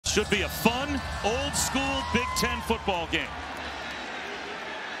Should be a fun, old-school Big Ten football game.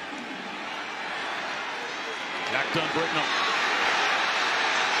 Jack Dunn-Britnell.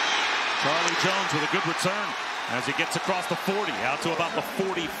 Charlie Jones with a good return as he gets across the 40, out to about the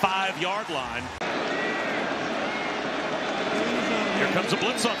 45-yard line. Here comes a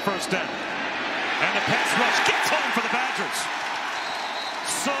blitz on first down. And the pass rush gets home for the Badgers.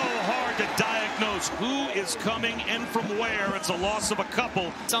 So hard to diagnose who is coming and from where. It's a loss of a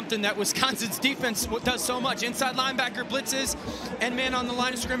couple. Something that Wisconsin's defense does so much. Inside linebacker blitzes, and man on the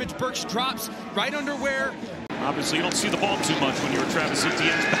line of scrimmage. Birch drops right under where. Obviously, you don't see the ball too much when you're Travis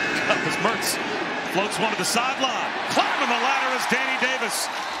Etienne's backup as Mertz floats one to the sideline. Climbing the ladder is Danny Davis,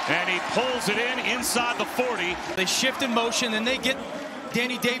 and he pulls it in inside the 40. They shift in motion, and they get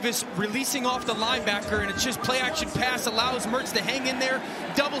Danny Davis releasing off the linebacker, and it's just play-action pass allows Mertz to hang in there,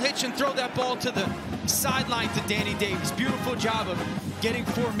 double hitch, and throw that ball to the sideline to Danny Davis. Beautiful job of getting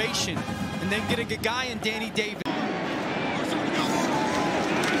formation and then getting a guy in Danny Davis.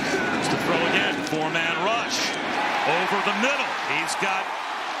 To throw again, four-man rush over the middle. He's got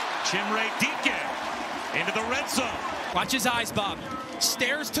Chimere Dike into the red zone. Watch his eyes, Bob.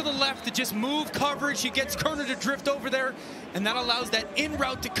 Stares to the left to just move coverage. He gets Kerner to drift over there, and that allows that in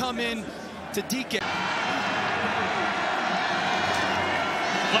route to come in to Dike. Play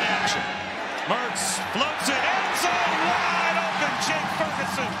action. Mertz floats it. End zone wide open. Jake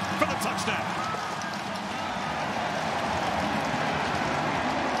Ferguson for the touchdown.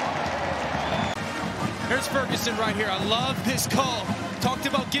 Here's Ferguson right here. I love this call. Talked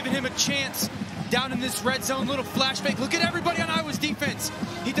about giving him a chance down in this red zone. Little flash fake. Look at everybody on Iowa's defense.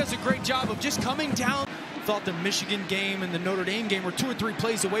 He does a great job of just coming down. Thought the Michigan game and the Notre Dame game were 2 or 3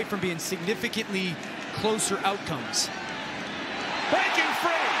 plays away from being significantly closer outcomes. Breaking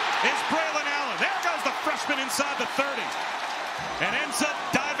free is Braylon Allen. There goes the freshman inside the 30. And ends up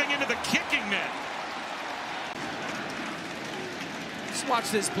diving into the kicking net. Let's watch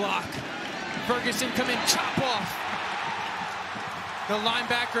this block. Ferguson come in, chop off the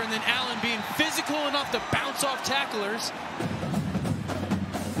linebacker, and then Allen being physical enough to bounce off tacklers.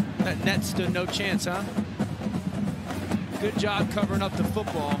 That net stood no chance, huh? Good job covering up the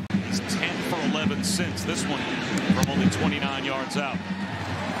football. It's 10 for 11 since this one from only 29 yards out.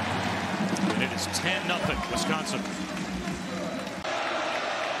 And it is 10-0 Wisconsin.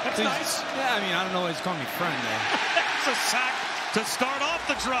 That's nice. Yeah, I mean, I don't know why he's calling me friend there. That's a sack to start off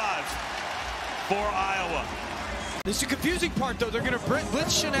the drive for Iowa. This is the confusing part, though. They're going to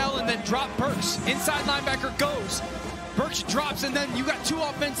blitz Chanel and then drop Burks. Inside linebacker goes. Burks drops, and then you got 2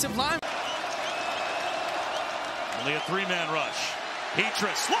 offensive linemen. Only a 3-man rush.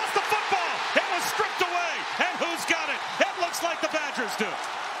 Petrus lost the football. It was stripped away. And who's got it? It looks like the Badgers do.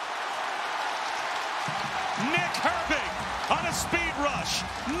 Nick Herbig on a speed rush.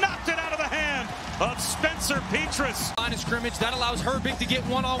 Knocked it out of the hand of Spencer Petrus. Line of scrimmage, that allows Herbig to get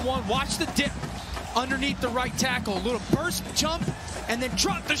one-on-one. Watch the dip underneath the right tackle. A little burst jump, and then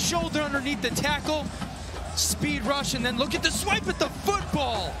drop the shoulder underneath the tackle. Speed rush, and then look at the swipe at the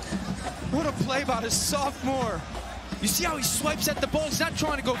football. What a play by a sophomore. You see how he swipes at the ball? He's not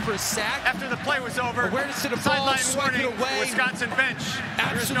trying to go for a sack. After the play was over, awareness to the ball, swipe it away. Wisconsin bench.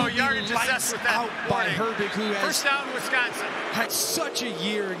 There's no yardage assessed with that out by Herbig, who has first down Wisconsin. Had such a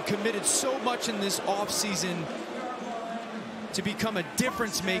year and committed so much in this offseason to become a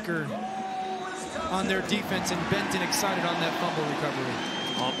difference maker on their defense, and Benton excited on that fumble recovery.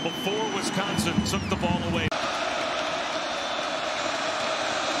 Before Wisconsin took the ball away.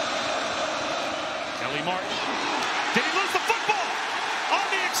 Kelly Martin. Did he lose the football? On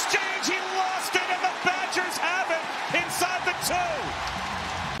the exchange, he lost it, and the Badgers have it inside the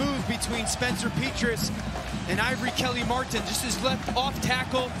 2. Move between Spencer Petrus and Ivory Kelly Martin. Just his left off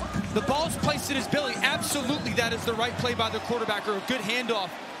tackle. The ball's placed in his belly. Absolutely, that is the right play by the quarterback, or a good handoff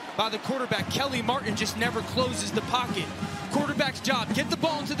by the quarterback. Kelly Martin just never closes the pocket. Quarterback's job, get the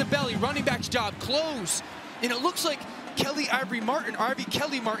ball into the belly. Running back's job, close. And it looks like Kelly Kelly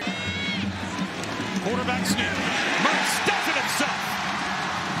Martin. Quarterback sneak. Mertz does it himself.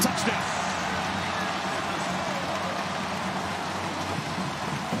 Touchdown.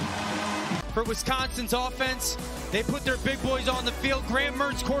 For Wisconsin's offense, they put their big boys on the field. Graham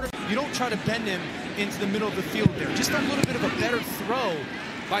Mertz, quarterback. You don't try to bend him into the middle of the field there. Just a little bit of a better throw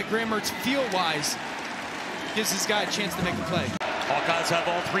by Graham Mertz field-wise gives this guy a chance to make a play. Hawkeyes have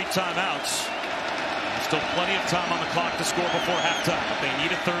all 3 timeouts. Still plenty of time on the clock to score before halftime, but they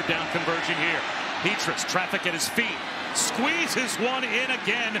need a 3rd down conversion here. Petrus, traffic at his feet, squeezes one in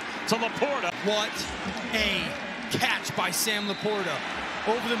again to Laporta. What a catch by Sam Laporta.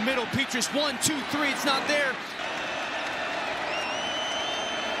 Over the middle, Petrus, 1, 2, 3, it's not there.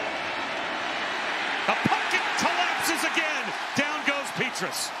 The pocket collapses again. Down goes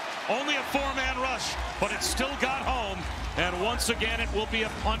Petrus. Only a four-man rush, but it still got home. And once again, it will be a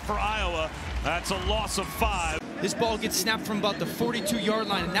punt for Iowa. That's a loss of 5. This ball gets snapped from about the 42-yard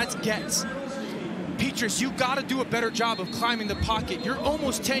line, and that's gets. Petrus, you got to do a better job of climbing the pocket. You're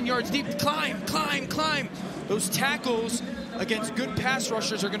almost 10 yards deep. Climb, climb, climb. Those tackles against good pass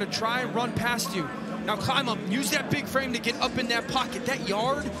rushers are going to try and run past you. Now climb up. Use that big frame to get up in that pocket. That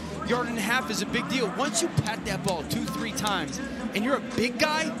yard and a half is a big deal. Once you pat that ball 2-3 times, and you're a big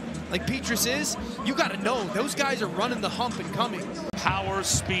guy like Petrus is, you got to know those guys are running the hump and coming. Power,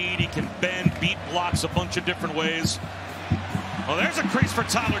 speed, he can bend, beat blocks a bunch of different ways. Well, there's a crease for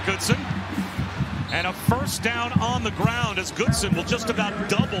Tyler Goodson. And a first down on the ground as Goodson will just about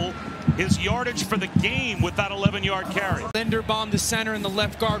double his yardage for the game with that 11-yard carry. Linderbaum, the center, and the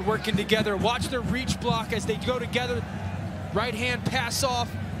left guard working together. Watch their reach block as they go together. Right hand pass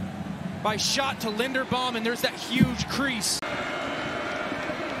off by Schott to Linderbaum, and there's that huge crease.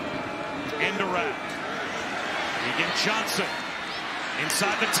 End around. Egan Johnson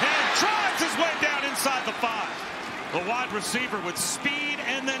inside the 10, drives his way down inside the 5. The wide receiver with speed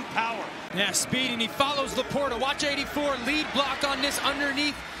and then power. Yeah, speed, and he follows Laporta. Watch 84, lead block on this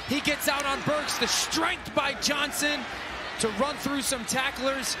underneath. He gets out on Burks. The strength by Johnson to run through some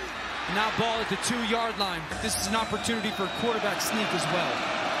tacklers. Now ball at the 2-yard line. This is an opportunity for a quarterback sneak as well.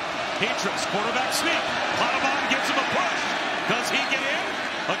 Petrus, quarterback sneak. Potabon gives him a push. Does he get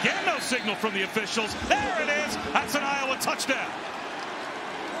in? Again, no signal from the officials. There it is. That's an Iowa touchdown.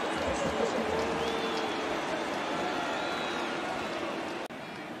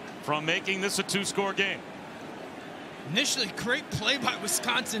 From making this a 2-score game. Initially, great play by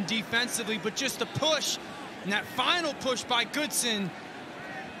Wisconsin defensively, but just a push, and that final push by Goodson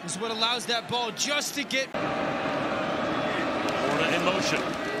is what allows that ball just to get. Florida in motion.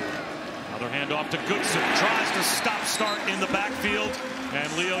 Another handoff to Goodson. Tries to stop-start in the backfield,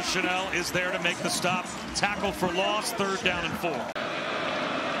 and Leo Chanel is there to make the stop. Tackle for loss, 3rd down and 4.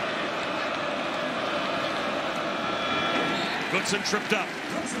 Goodson tripped up.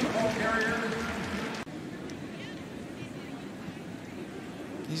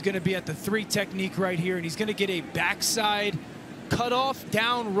 He's going to be at the 3 technique right here, and he's going to get a backside cutoff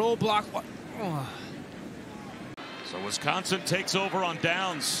down roll block. Oh. So Wisconsin takes over on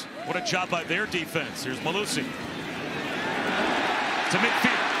downs. What a job by their defense. Here's Malusi to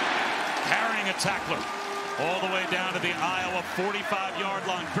midfield, carrying a tackler all the way down to the Iowa 45-yard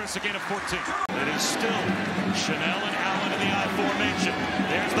line. Chris, again of 14. It is still Chanel and Allen in the I formation.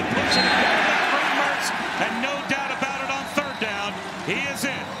 There's the push and the quarterback from Mertz, and no doubt about it on 3rd down, he is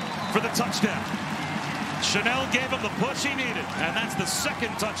in for the touchdown. Chanel gave him the push he needed, and that's the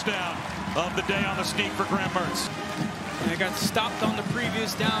 2nd touchdown of the day on the sneak for Graham Mertz. They got stopped on the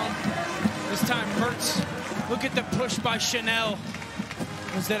previous down. This time Mertz, look at the push by Chanel.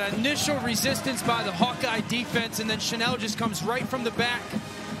 It was that initial resistance by the Hawkeye defense, and then Chanel just comes right from the back.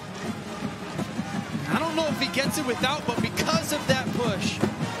 I don't know if he gets it without, but because of that push,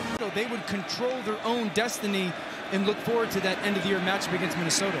 they would control their own destiny and look forward to that end-of-the-year matchup against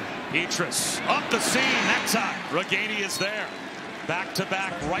Minnesota. Petrus up the seam that time. Reganey is there.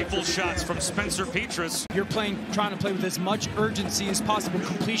 Back-to-back rifle shots from Spencer Petrus. You're trying to play with as much urgency as possible.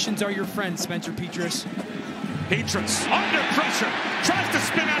 Completions are your friend, Spencer Petrus. Petrus under pressure, tries to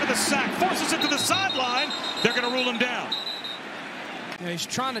spin out of the sack, forces it to the sideline. They're going to rule him down. Yeah, he's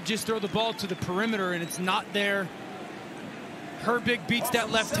trying to just throw the ball to the perimeter, and it's not there. Herbig beats that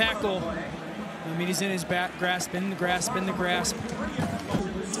left tackle. I mean, he's in his back grasp, in the grasp, in the grasp.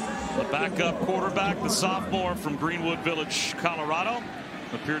 The backup quarterback, the sophomore from Greenwood Village, Colorado,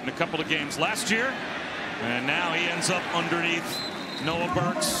 appeared in a couple of games last year, and now he ends up underneath Noah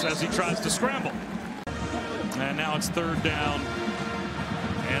Burks as he tries to scramble. And now it's 3rd down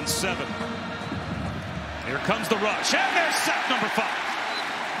and 7. Here comes the rush, and there's sack number 5.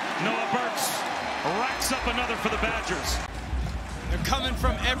 Noah Burks racks up another for the Badgers. They're coming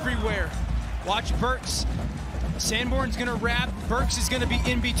from everywhere. Watch Burks. Sanborn's going to wrap. Burks is going to be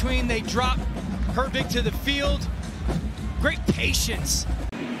in between. They drop Herbig to the field. Great patience.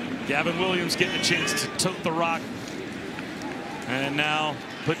 Gavin Williams getting a chance to tote the rock. And now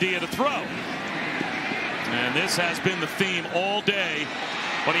Padilla to throw. And this has been the theme all day,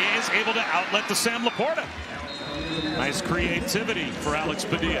 but he is able to outlet to Sam Laporta. Nice creativity for Alex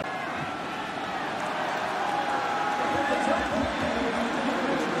Padilla.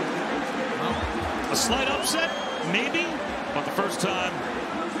 A slight upset, maybe, but the first time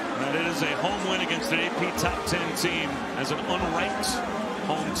that it is a home win against an AP top 10 team as an unranked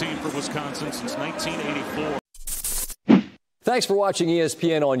home team for Wisconsin since 1984. Thanks for watching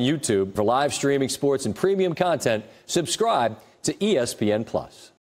ESPN on YouTube. For live streaming sports and premium content, subscribe to ESPN+.